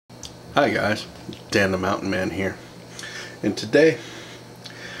Hi guys, Dan the Mountain Man here, and today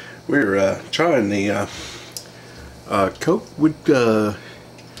we're trying the Coke with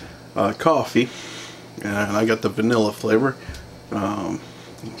coffee, and I got the vanilla flavor.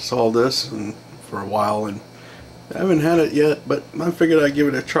 Saw this for a while and I haven't had it yet, but I figured I'd give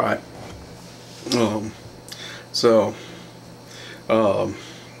it a try. Of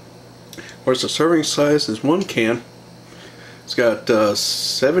course, the serving size is 1 can. It's got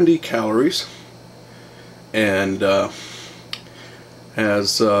 70 calories and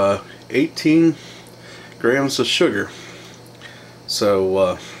has 18 grams of sugar.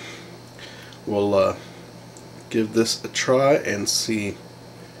 So we'll give this a try and see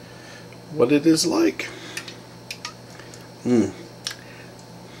what it is like. On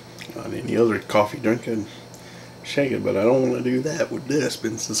any other coffee drink I'd shake it, but I don't want to do that with this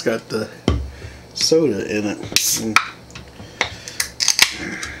since it's got the soda in it.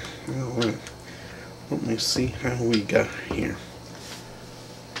 Let me see how we got here.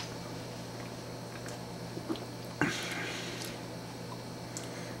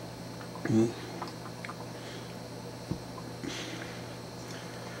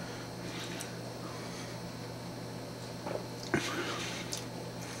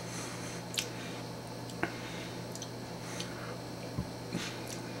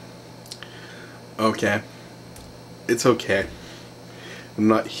 Okay, it's okay. I'm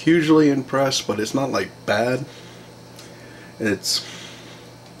not hugely impressed, but it's not like bad. It's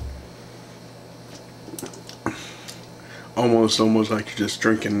almost like you're just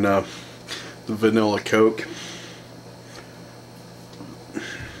drinking the vanilla Coke.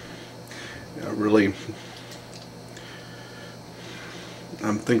 Really,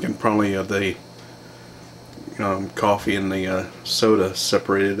 I'm thinking probably of the coffee and the soda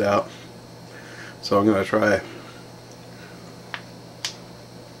separated out. So I'm gonna try.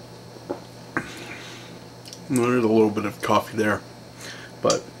 There's a little bit of coffee there,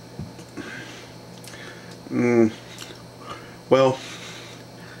 but well,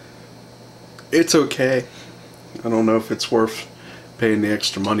 it's okay. I don't know if it's worth paying the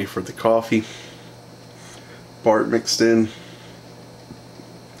extra money for the coffee part mixed in,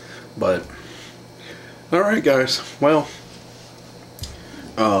 but alright guys, well,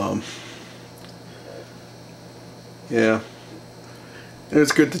 yeah,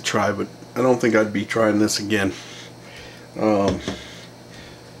 it's good to try, but I don't think I'd be trying this again.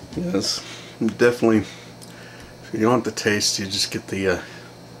 Yes, definitely, if you want the taste, you just get the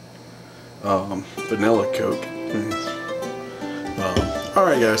vanilla Coke.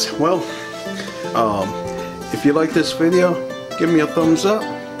 Alright guys, well, if you like this video, give me a thumbs up,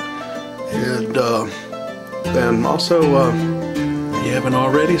 and then also, if you haven't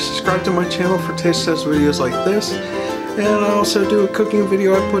already, subscribe to my channel for taste test videos like this. And I also do a cooking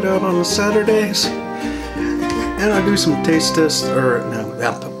video I put out on the Saturdays. And I do some taste tests, or no,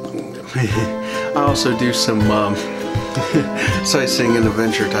 I also do some sightseeing and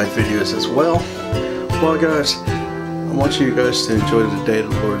adventure type videos as well. Well guys, I want you guys to enjoy the day the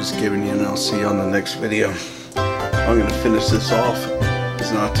Lord has given you, and I'll see you on the next video. I'm going to finish this off.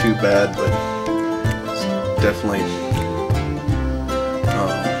 It's not too bad, but it's definitely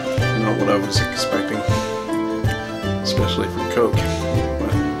not what I was expecting. Especially from Coke.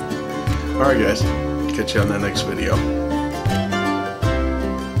 Alright guys, catch you on the next video.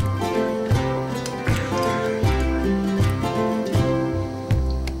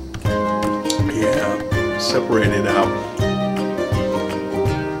 Yeah, separate it out.